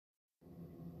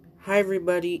Hi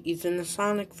everybody, Ethan the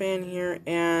Sonic fan here,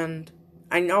 and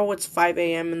I know it's 5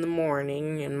 a.m. in the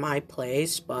morning in my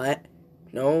place, but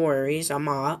no worries, I'm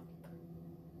up.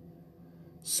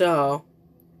 So,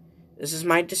 this is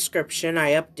my description.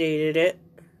 I updated it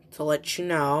to let you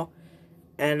know,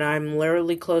 and I'm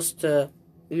literally close to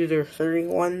either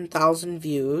 31,000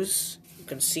 views. You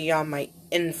can see on my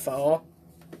info.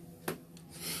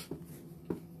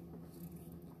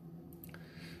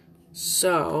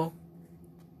 So,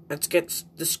 let's get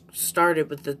started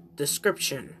with the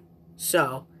description.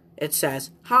 So, it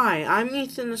says, "Hi, I'm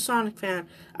Ethan the Sonic fan.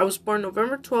 I was born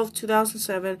November 12,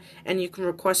 2007, and you can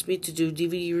request me to do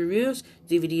DVD reviews,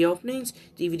 DVD openings,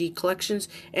 DVD collections,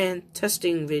 and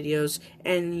testing videos.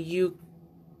 And you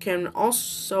can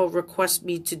also request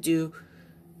me to do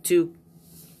to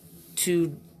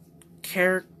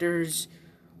characters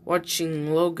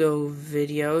watching logo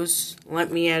videos. Let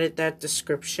me edit that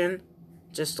description,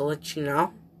 just to let you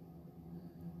know.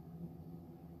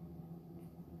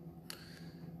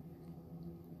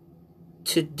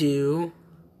 To do.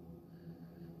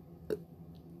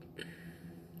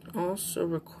 Also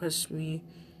request me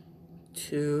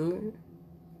to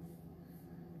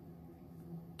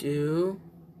do.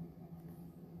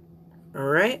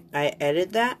 Alright, I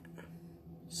edited that.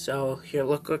 So here,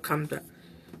 look what comes up.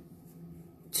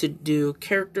 To do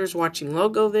characters watching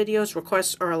logo videos.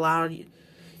 Requests are allowed.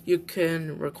 You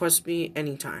can request me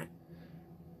anytime.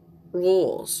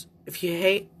 Rules.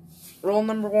 Rule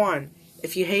number 1.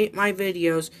 If you hate my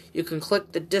videos, you can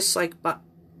click the dislike button.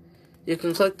 You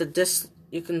can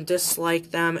dislike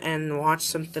them and watch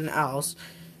something else.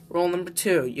 Rule number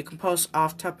 2. You can post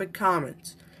off-topic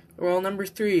comments. Rule number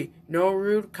 3. No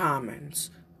rude comments.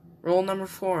 Rule number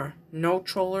 4. No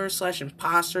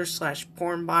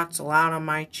trollers/imposters/porn bots allowed on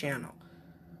my channel.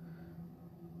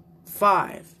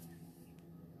 5.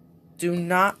 Do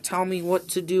not tell me what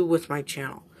to do with my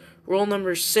channel. Rule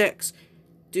number 6.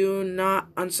 Do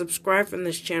not unsubscribe from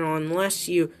this channel unless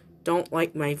you don't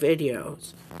like my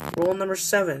videos. Rule number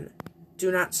 7.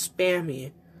 Do not spam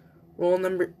me. Rule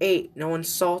number 8. No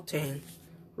insulting.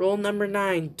 Rule number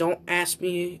 9. Don't ask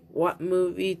me what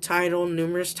movie title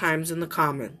numerous times in the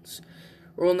comments.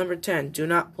 Rule number 10. Do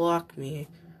not block me.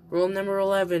 Rule number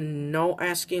 11. No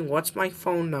asking what's my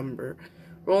phone number.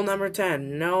 Rule number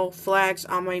 10. No flags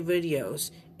on my videos.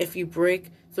 If you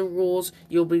break the rules,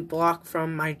 you'll be blocked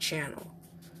from my channel.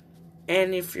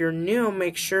 And if you're new,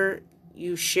 make sure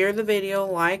you share the video,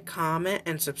 like, comment,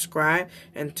 and subscribe,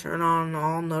 and turn on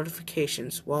all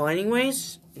notifications. Well,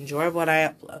 anyways, enjoy what I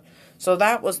upload. So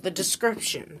that was the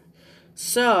description.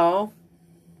 So,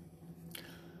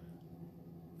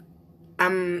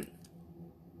 I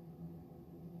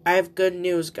have good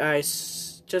news,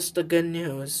 guys. Just the good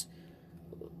news.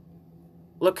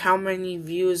 Look how many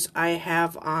views I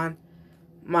have on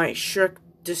my Shrek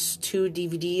Disc 2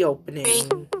 DVD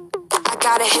opening. I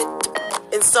gotta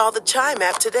install the Chime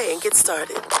app today and get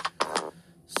started.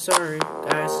 Sorry,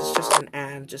 guys, it's just an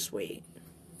ad. Just wait.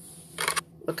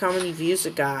 Look how many views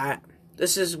it got.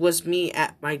 This was me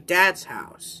at my dad's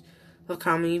house. Look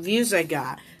how many views I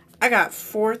got. I got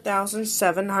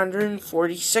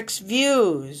 4,746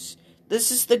 views.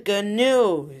 This is the good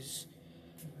news.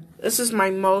 This is my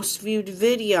most viewed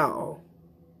video.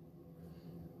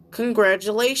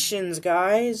 Congratulations,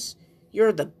 guys.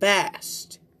 You're the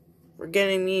best for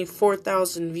getting me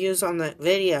 4,000 views on that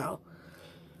video.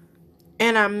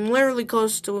 And I'm literally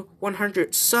close to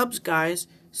 100 subs, guys.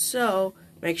 So,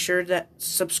 make sure that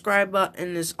subscribe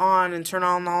button is on and turn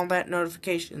on all that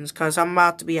notifications, because I'm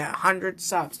about to be at 100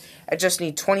 subs. I just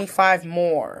need 25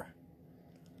 more.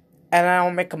 And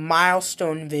I'll make a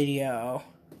milestone video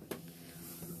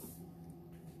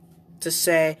to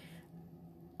say,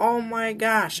 oh my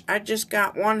gosh, I just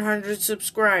got 100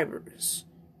 subscribers.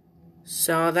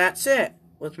 So that's it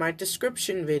with my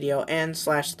description video and /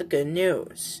 the good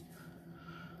news.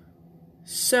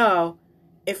 So,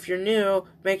 if you're new,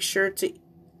 make sure to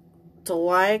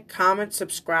like, comment,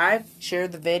 subscribe, share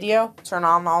the video, turn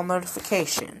on all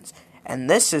notifications. And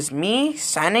this is me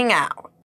signing out.